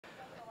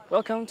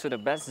Welcome to the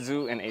best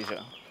zoo in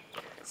Asia,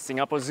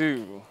 Singapore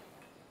Zoo.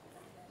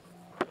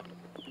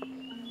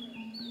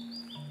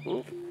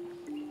 Ooh.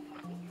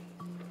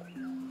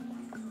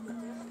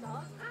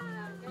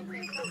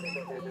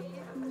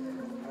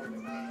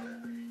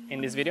 In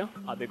this video,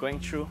 I'll be going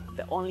through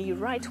the only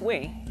right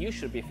way you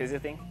should be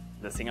visiting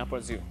the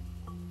Singapore Zoo.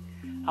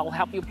 I will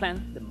help you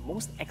plan the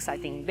most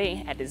exciting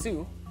day at the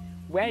zoo,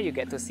 where you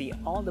get to see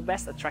all the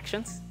best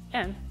attractions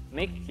and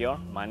make your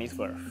money's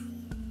worth.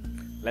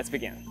 Let's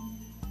begin.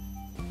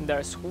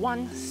 There's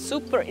one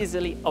super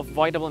easily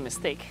avoidable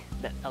mistake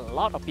that a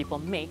lot of people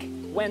make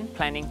when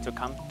planning to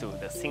come to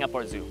the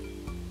Singapore Zoo.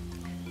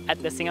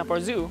 At the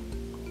Singapore Zoo,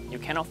 you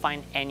cannot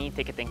find any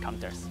ticketing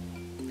counters.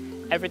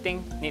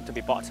 Everything needs to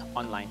be bought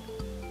online.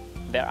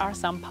 There are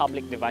some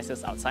public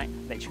devices outside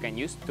that you can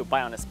use to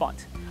buy on the spot,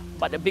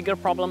 but the bigger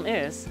problem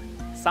is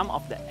some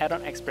of the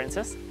add-on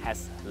experiences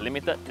has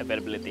limited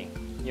availability.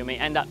 You may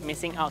end up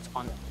missing out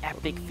on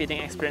epic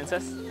feeding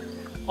experiences,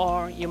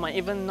 or you might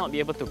even not be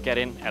able to get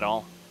in at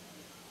all.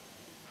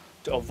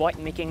 To avoid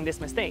making this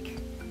mistake,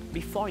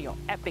 before your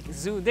epic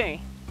zoo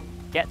day,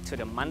 get to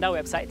the mandai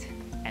website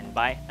and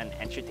buy an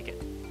entry ticket.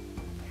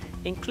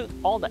 Include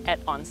all the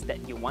add-ons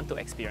that you want to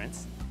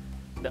experience.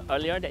 The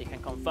earlier that you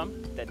can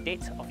confirm the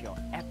date of your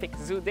epic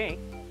zoo day,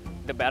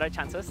 the better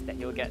chances that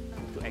you'll get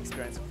to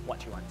experience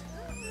what you want.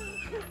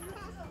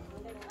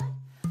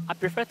 I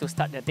prefer to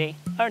start the day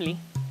early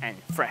and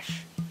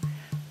fresh.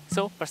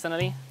 So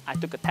personally, I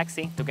took a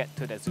taxi to get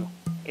to the zoo.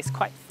 It's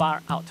quite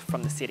far out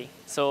from the city,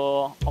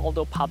 so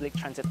although public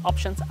transit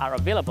options are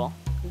available,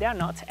 they are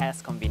not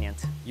as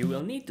convenient. You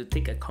will need to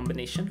take a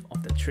combination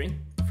of the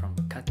train from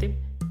Khatib,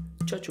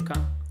 Choa Chu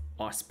Kang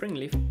or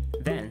Springleaf,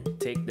 then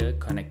take the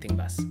connecting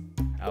bus.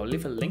 I'll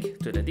leave a link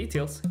to the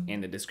details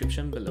in the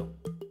description below.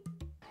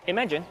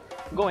 Imagine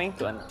going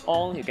to an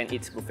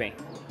all-you-can-eat buffet.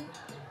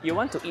 You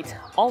want to eat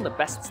all the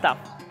best stuff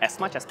as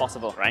much as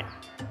possible, right?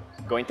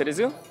 Going to the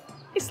zoo?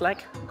 It's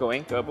like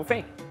going to a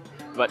buffet.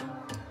 But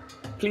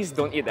please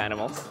don't eat the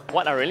animals.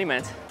 What I really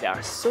meant, there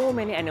are so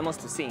many animals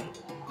to see,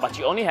 but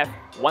you only have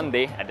one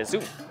day at the zoo.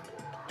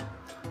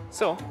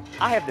 So,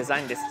 I have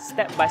designed this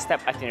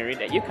step-by-step itinerary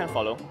that you can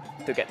follow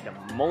to get the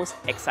most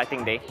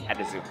exciting day at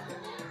the zoo.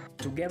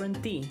 To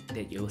guarantee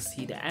that you'll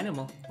see the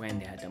animal when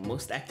they are the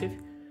most active,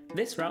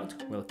 this route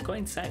will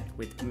coincide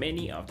with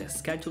many of the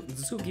scheduled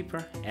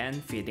zookeeper and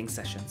feeding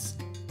sessions.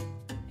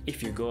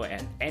 If you go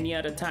at any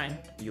other time,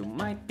 you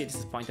might be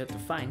disappointed to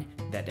find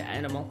that the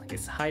animal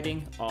is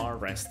hiding or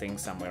resting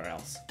somewhere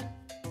else.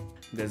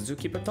 The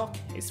zookeeper talk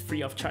is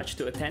free of charge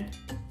to attend.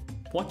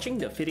 Watching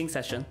the feeding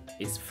session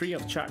is free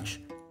of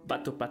charge,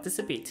 but to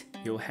participate,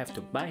 you'll have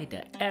to buy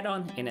the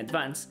add-on in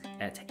advance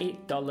at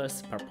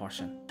 $8 per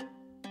portion.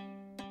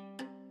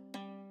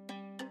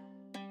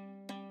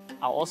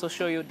 I'll also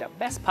show you the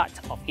best part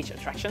of each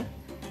attraction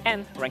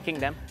and ranking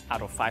them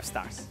out of 5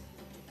 stars.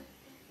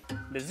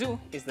 The zoo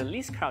is the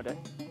least crowded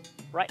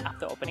right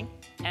after opening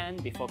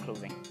and before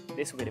closing.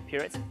 This will be the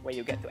periods where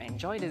you get to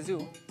enjoy the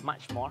zoo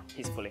much more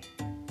peacefully.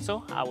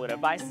 So I would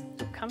advise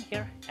to come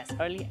here as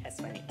early as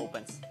when it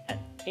opens at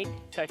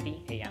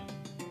 8:30 AM.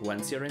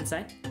 Once you're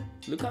inside,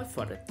 look out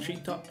for the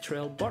Treetops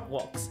Trail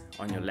boardwalks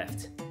on your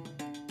left.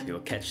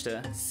 You'll catch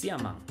the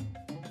siamang.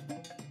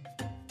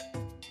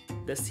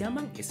 The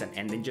siamang is an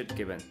endangered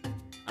gibbon.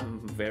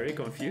 I'm very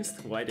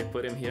confused why they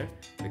put him here,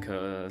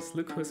 because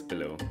look who's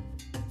below.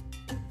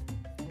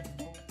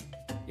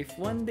 If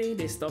one day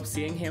they stop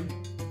seeing him,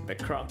 the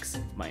crocs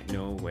might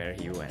know where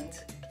he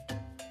went.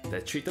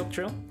 The Treetops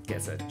Trail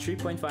gets a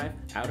 3.5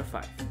 out of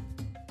 5.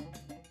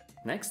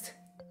 Next,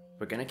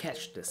 we're gonna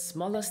catch the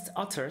smallest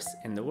otters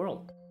in the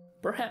world.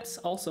 Perhaps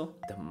also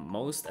the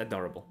most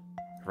adorable.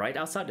 Right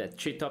outside the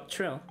Treetops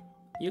Trail,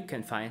 you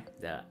can find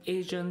the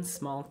Asian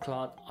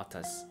small-clawed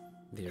otters.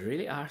 They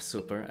really are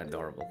super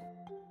adorable.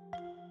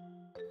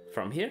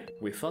 From here,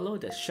 we follow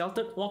the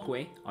sheltered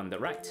walkway on the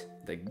right.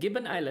 The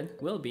Gibbon Island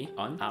will be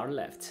on our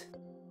left.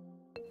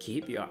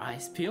 Keep your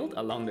eyes peeled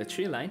along the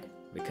tree line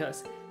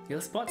because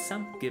you'll spot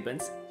some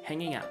gibbons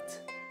hanging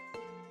out.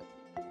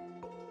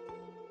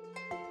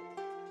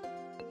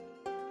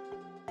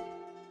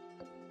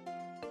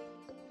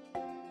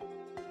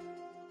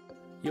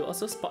 You'll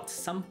also spot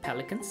some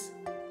pelicans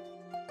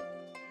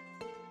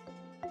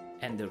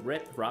and the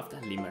red-ruffed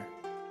lemur.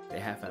 They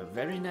have a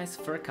very nice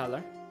fur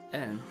color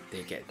and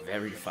they get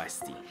very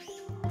feisty.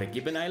 The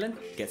Gibbon Island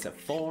gets a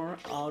 4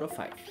 out of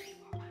 5.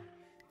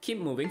 Keep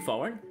moving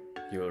forward,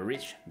 you will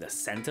reach the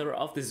center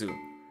of the zoo,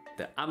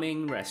 the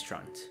Aming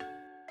restaurant.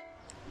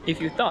 If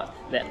you thought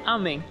that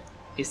Aming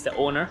is the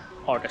owner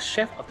or the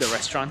chef of the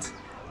restaurant,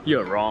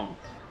 you're wrong.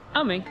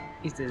 Aming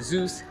is the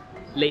zoo's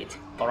late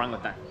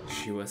orangutan.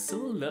 She was so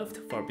loved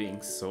for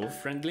being so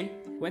friendly.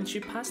 When she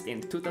passed in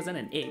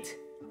 2008,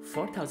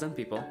 4,000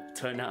 people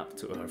turned up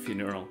to her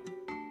funeral.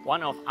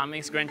 One of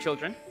Aming's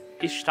grandchildren,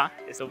 Ishtar,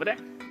 is over there.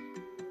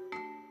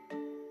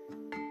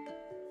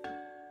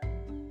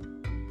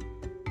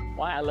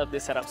 Why I love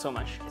this setup so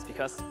much is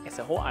because it's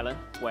a whole island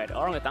where the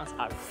orangutans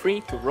are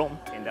free to roam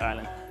in the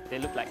island. They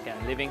look like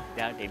they're living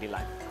their daily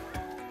life.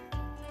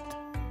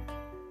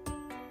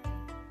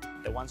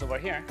 The ones over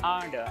here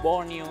are the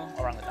Borneo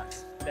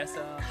orangutans. There's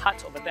a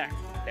hut over there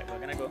that we're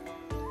gonna go.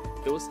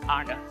 Those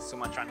are the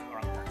Sumatran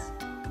orangutans.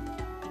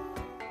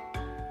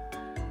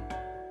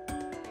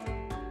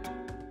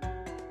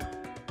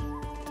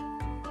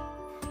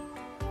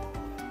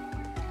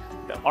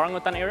 The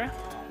orangutan area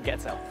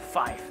gets a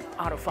 5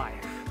 out of 5.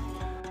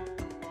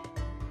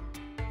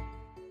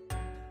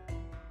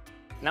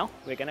 Now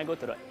we're gonna go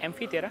to the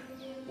amphitheater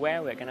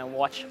where we're gonna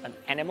watch an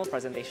animal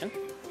presentation,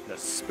 the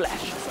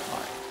Splash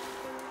Safari.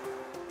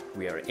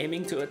 We are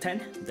aiming to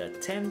attend the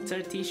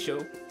 10:30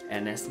 show,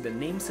 and as the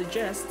name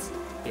suggests,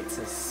 it's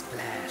a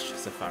splash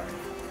safari.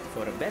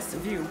 For the best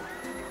view,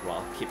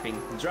 while keeping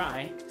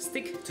dry,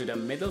 stick to the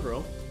middle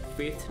row,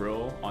 5th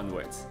row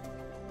onwards.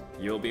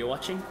 You'll be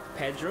watching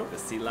Pedro the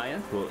sea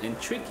lion, who will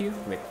intrigue you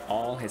with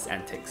all his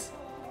antics.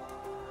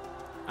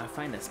 I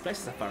find the splash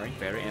safari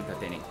very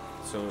entertaining,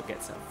 so it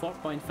gets a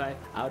 4.5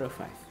 out of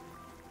 5.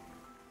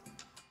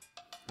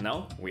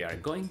 Now we are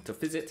going to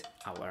visit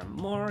our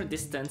more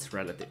distant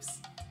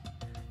relatives.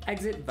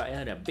 Exit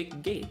via the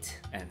big gate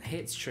and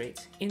head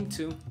straight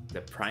into the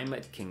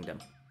Primate Kingdom.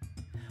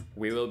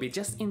 We will be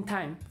just in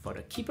time for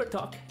the keeper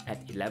talk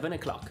at 11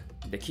 o'clock.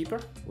 The keeper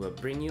will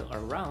bring you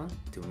around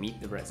to meet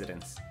the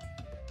residents.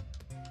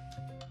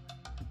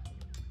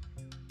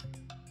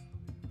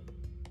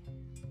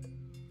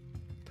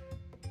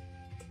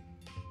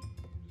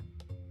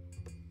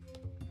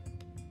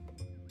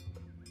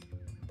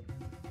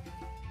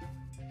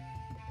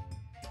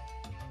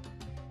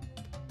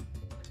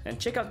 And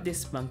check out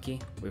this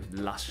monkey with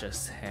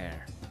luscious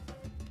hair.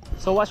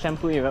 So what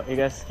shampoo you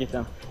guys give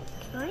them?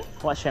 Sorry?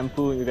 What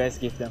shampoo you guys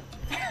give them?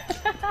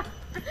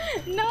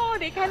 No,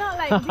 they cannot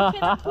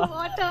put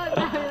water,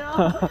 you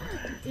know.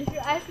 If you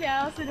ask me,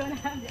 I also don't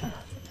have the answer.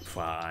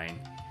 Fine.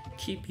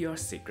 Keep your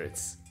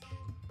secrets.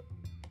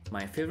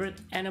 My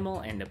favorite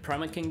animal in the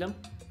Primate Kingdom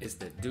is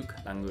the Duke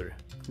langur.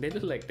 They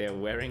look like they're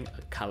wearing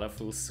a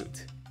colorful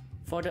suit.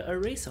 For the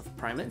arrays of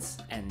primates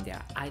and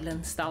their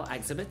island-style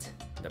exhibit,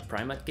 the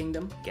Primate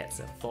Kingdom gets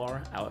a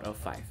 4 out of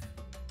 5.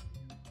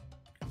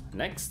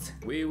 Next,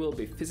 we will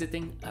be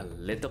visiting a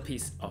little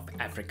piece of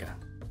Africa.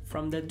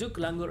 From the Duke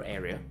langur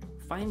area,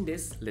 find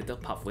this little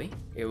pathway.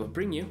 It will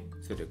bring you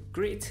to the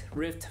Great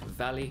Rift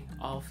Valley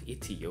of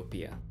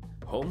Ethiopia,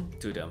 home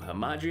to the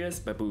hamadryas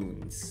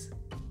baboons.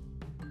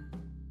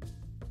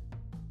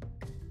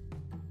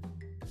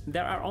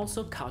 There are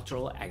also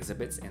cultural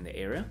exhibits in the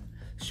area,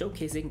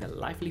 showcasing the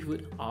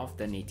livelihood of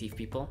the native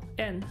people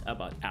and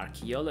about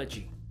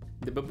archaeology.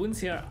 The baboons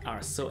here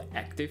are so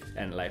active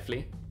and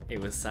lively, it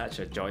was such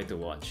a joy to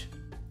watch.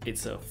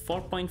 It's a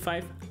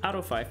 4.5 out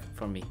of 5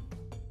 for me.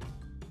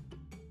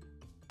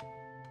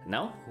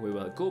 Now we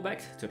will go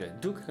back to the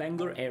Duke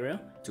langur area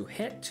to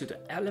head to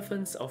the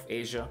Elephants of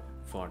Asia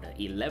for the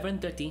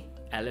 11:30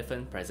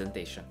 elephant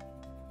presentation.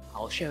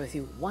 I'll share with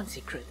you one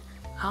secret,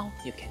 how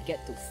you can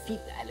get to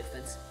feed the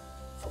elephants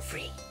for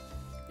free.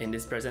 In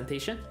this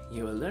presentation,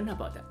 you will learn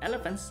about the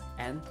elephants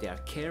and their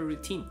care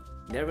routine.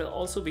 There will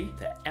also be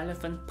the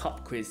elephant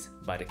pop quiz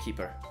by the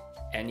keeper.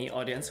 Any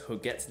audience who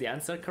gets the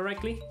answer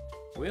correctly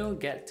will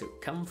get to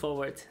come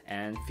forward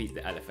and feed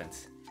the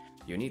elephants.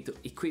 You need to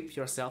equip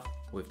yourself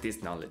with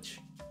this knowledge.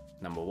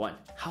 Number 1.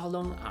 How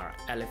long are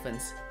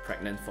elephants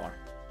pregnant for?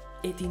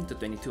 18 to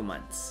 22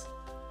 months.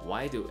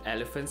 Why do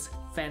elephants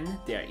fan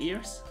their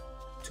ears?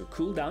 To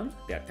cool down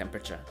their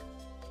temperature.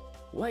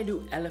 Why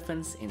do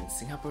elephants in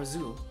Singapore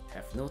Zoo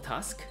have no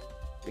tusk?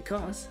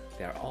 Because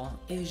they're all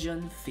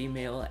Asian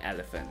female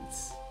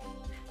elephants.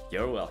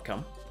 You're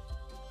welcome.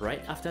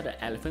 Right after the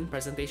elephant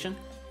presentation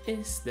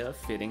is the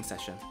feeding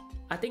session.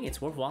 I think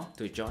it's worthwhile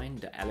to join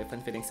the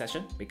elephant feeding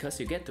session because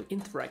you get to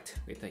interact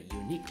with a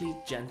uniquely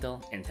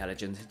gentle,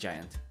 intelligent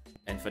giant.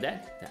 And for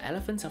that, the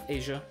Elephants of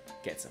Asia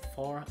gets a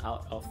 4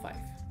 out of 5.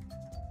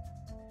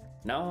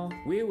 Now,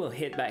 we will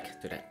head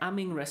back to the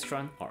Aming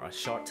restaurant for a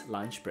short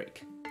lunch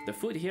break. The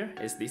food here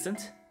is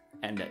decent,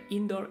 and the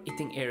indoor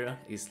eating area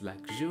is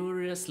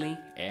luxuriously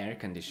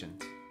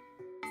air-conditioned.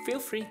 Feel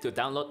free to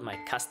download my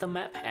custom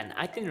map and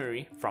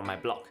itinerary from my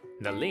blog.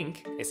 The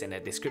link is in the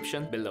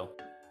description below.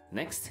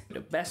 Next,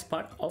 the best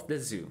part of the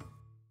zoo.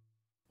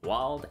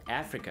 Wild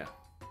Africa.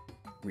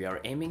 We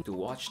are aiming to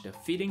watch the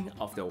feeding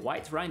of the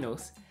white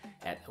rhinos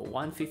at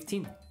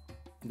 1:15.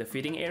 The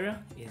feeding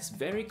area is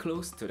very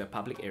close to the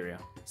public area,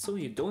 so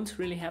you don't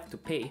really have to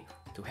pay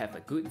to have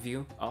a good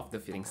view of the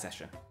feeding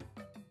session.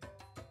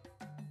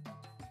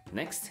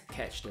 Next,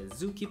 catch the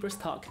zookeeper's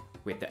talk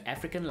with the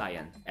African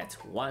lion at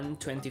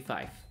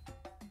 1:25.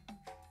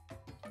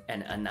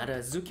 And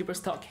another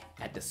zookeeper's talk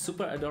at the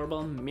super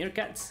adorable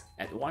meerkats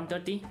at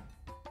 1:30.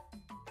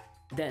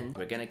 Then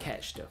we're gonna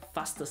catch the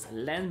fastest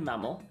land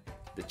mammal,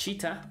 the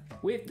cheetah,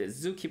 with the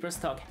zookeeper's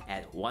talk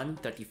at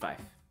 1:35.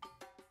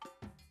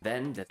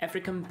 Then the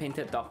African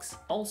painted dogs,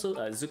 also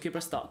a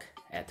zookeeper's talk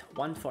at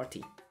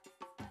 1:40.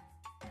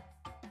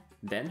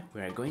 Then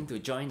we're going to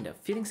join the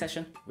feeding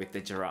session with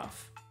the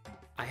giraffe.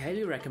 I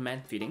highly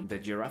recommend feeding the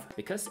giraffe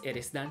because it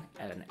is done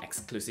at an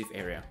exclusive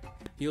area.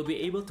 You'll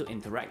be able to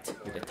interact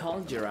with the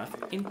tall giraffe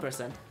in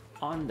person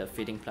on the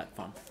feeding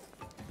platform.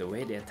 the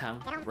way their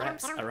tongue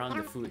wraps around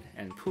the food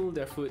and pull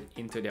their food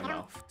into their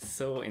mouth.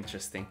 So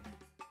interesting.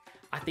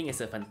 I think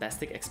it's a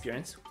fantastic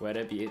experience,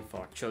 whether be it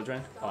for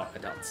children or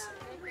adults.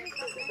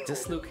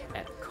 Just look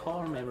at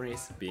core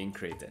memories being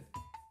created.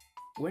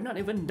 We're not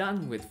even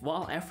done with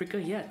Wild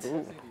Africa yet.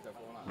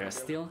 There's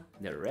still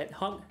the red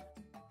hog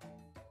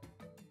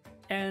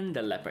and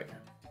the leopard.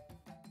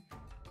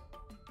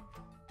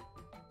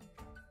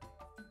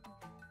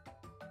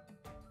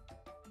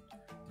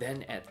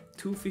 Then at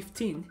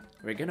 2:15,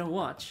 we're gonna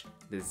watch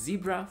the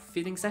zebra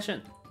feeding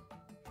session.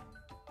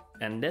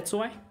 And that's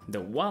why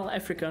the Wild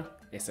Africa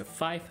is a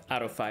 5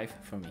 out of 5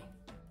 for me.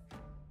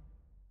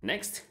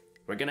 Next,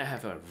 we're gonna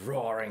have a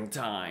roaring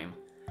time.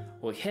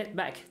 We'll head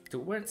back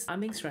towards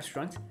Aming's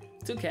restaurant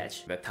to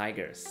catch the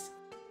tigers.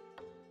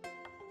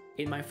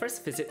 In my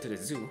first visit to the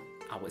zoo,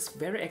 I was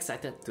very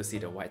excited to see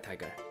the white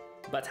tiger.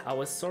 But I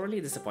was sorely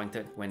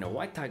disappointed when the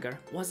white tiger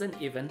wasn't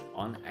even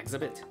on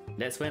exhibit.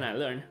 That's when I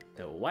learned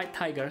the white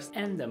tigers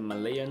and the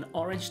Malayan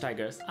orange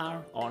tigers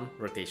are on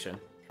rotation.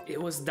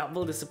 It was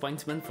double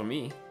disappointment for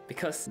me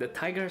because the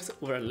tigers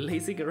were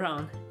lazing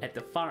around at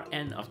the far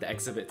end of the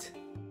exhibit.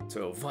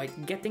 To avoid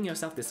getting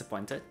yourself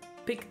disappointed,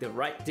 pick the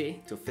right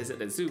day to visit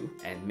the zoo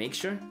and make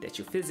sure that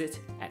you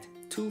visit at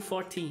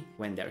 2:40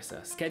 when there's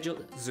a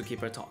scheduled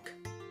zookeeper talk.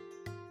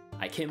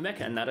 I came back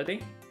another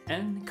day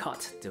and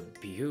caught the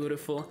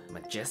beautiful,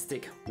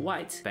 majestic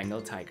white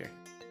Bengal tiger.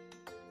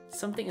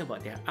 Something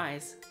about their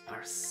eyes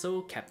are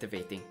so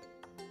captivating.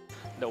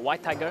 The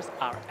white tigers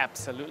are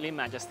absolutely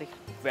majestic,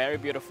 very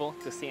beautiful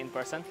to see in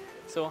person,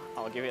 so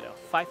I'll give it a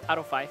 5 out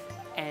of 5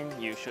 and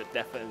you should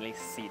definitely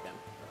see them.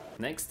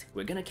 Next,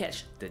 we're gonna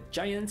catch the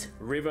giant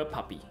river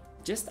puppy.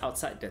 Just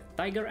outside the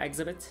tiger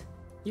exhibit,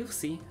 you'll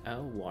see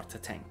a water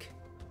tank.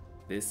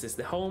 This is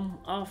the home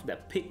of the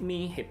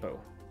Pygmy Hippo.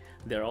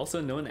 They're also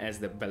known as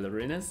the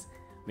ballerinas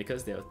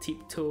because they'll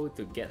tiptoe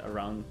to get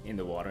around in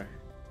the water.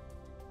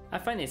 I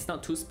find it's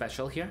not too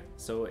special here,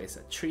 so it's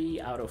a 3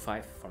 out of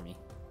 5 for me.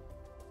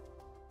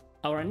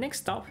 Our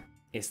next stop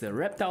is the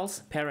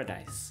reptiles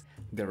paradise,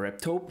 the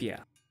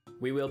Reptopia.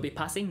 We will be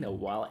passing the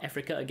Wild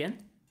Africa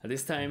again.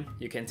 This time,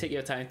 you can take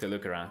your time to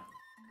look around.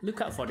 Look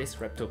out for this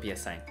Reptopia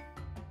sign.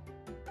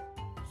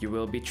 You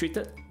will be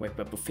treated with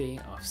a buffet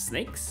of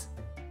snakes,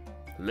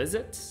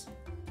 lizards,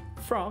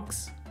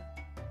 frogs,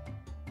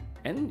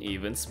 and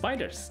even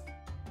spiders.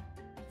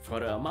 For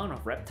the amount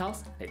of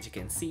reptiles that you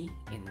can see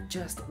in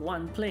just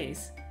one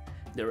place,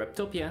 the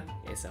Reptopia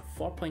is a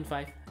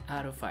 4.5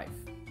 out of 5.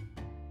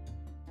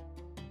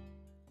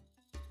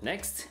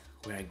 Next,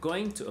 we are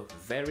going to a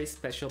very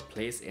special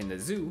place in the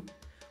zoo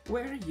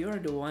where you're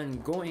the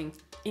one going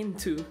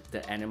into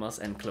the animals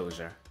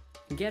enclosure.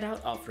 Get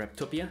out of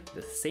Reptopia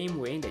the same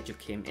way that you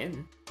came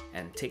in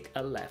and take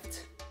a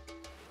left.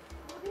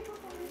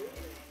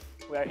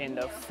 We're in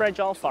the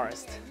fragile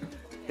forest.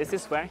 This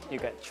is where you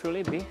get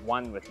truly be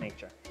one with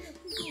nature.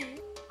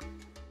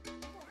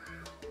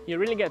 You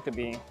really get to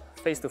be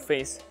face to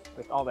face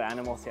with all the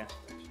animals here.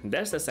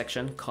 There's a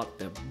section called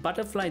the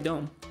Butterfly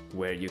Dome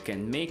where you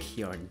can make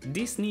your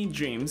Disney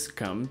dreams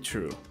come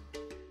true.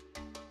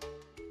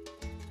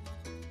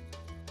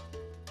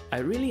 I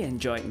really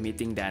enjoyed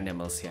meeting the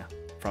animals here,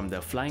 from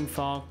the flying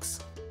fox,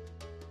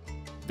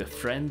 the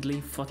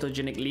friendly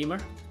photogenic lemur,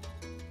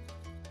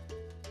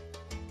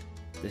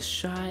 the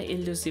shy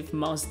elusive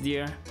mouse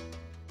deer,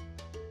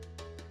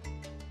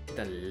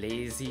 the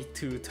lazy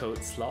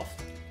two-toed sloth,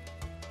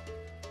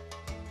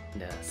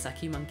 the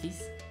saki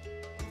monkeys,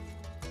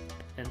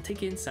 and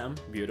take in some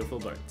beautiful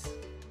birds.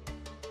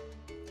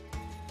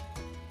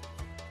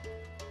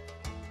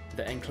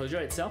 The enclosure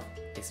itself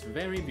is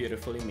very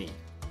beautifully made.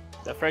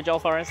 The fragile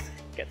forest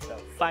gets a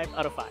 5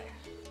 out of 5.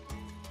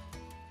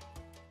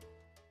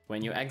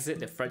 When you exit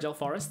the fragile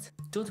forest,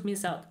 don't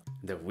miss out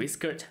the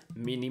whiskered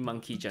mini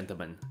monkey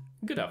gentleman.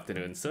 Good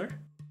afternoon, sir.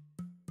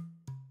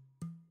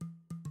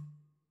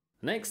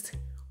 Next,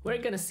 we're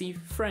gonna see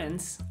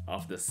friends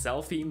of the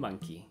Selfie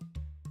monkey.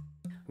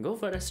 Go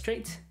further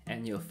straight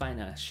and you'll find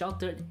a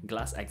sheltered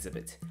glass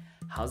exhibit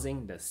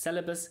housing the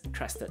Celebes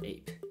crested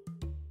ape.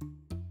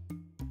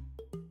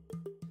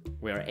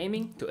 We are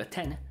aiming to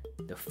attend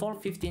the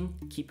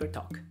 4:15 keeper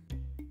talk.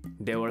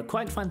 They were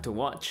quite fun to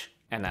watch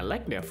and I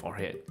like their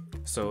forehead,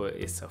 so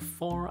it's a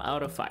 4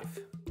 out of 5.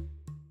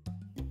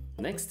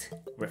 Next,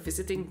 we're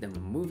visiting the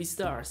movie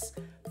stars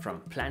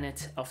from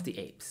Planet of the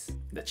Apes,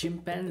 the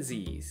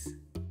chimpanzees.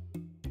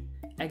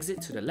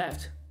 Exit to the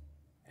left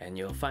and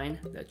you'll find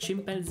the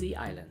Chimpanzee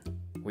Island.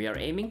 We are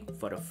aiming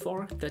for the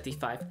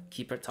 4:35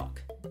 keeper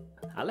talk.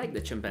 I like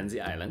the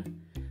Chimpanzee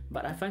Island,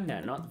 but I find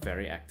they're not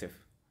very active,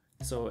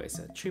 so it's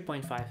a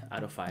 3.5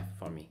 out of 5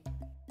 for me.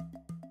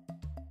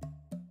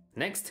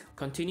 Next,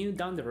 continue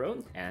down the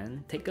road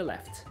and take a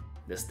left.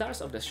 The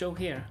stars of the show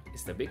here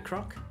is the big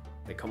croc,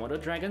 the Komodo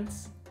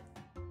dragons,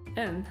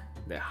 and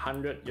the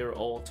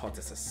 100-year-old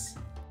tortoises.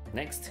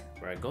 Next,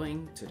 we're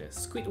going to the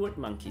Squidward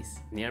monkeys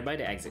nearby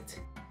the exit.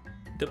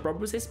 The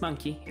proboscis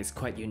monkey is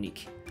quite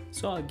unique,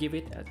 so I'll give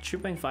it a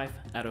 3.5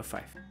 out of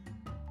 5.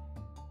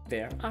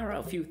 There are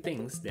a few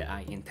things that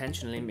I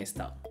intentionally missed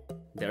out.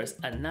 there is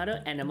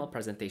another animal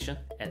presentation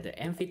at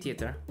the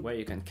amphitheater where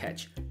you can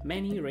catch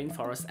many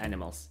rainforest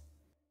animals.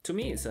 To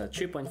me, it's a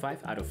 3.5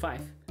 out of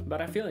 5,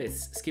 but I feel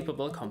it's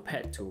skippable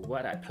compared to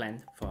what I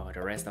planned for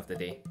the rest of the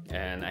day,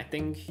 and I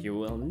think you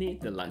will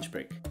need the lunch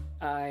break.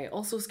 I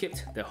also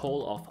skipped the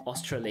whole of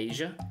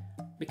Australasia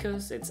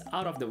because it's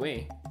out of the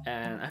way,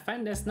 and I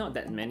find there's not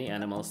that many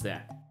animals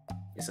there.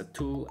 It's a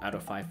 2 out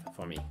of 5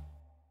 for me.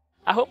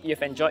 I hope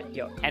you've enjoyed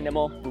your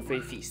animal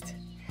buffet feast.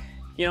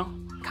 You know,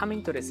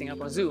 coming to the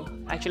Singapore Zoo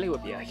actually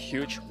would be a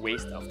huge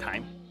waste of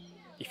time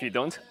if you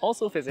don't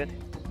also visit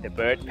the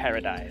bird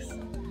paradise.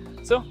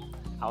 So,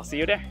 I'll see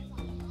you there.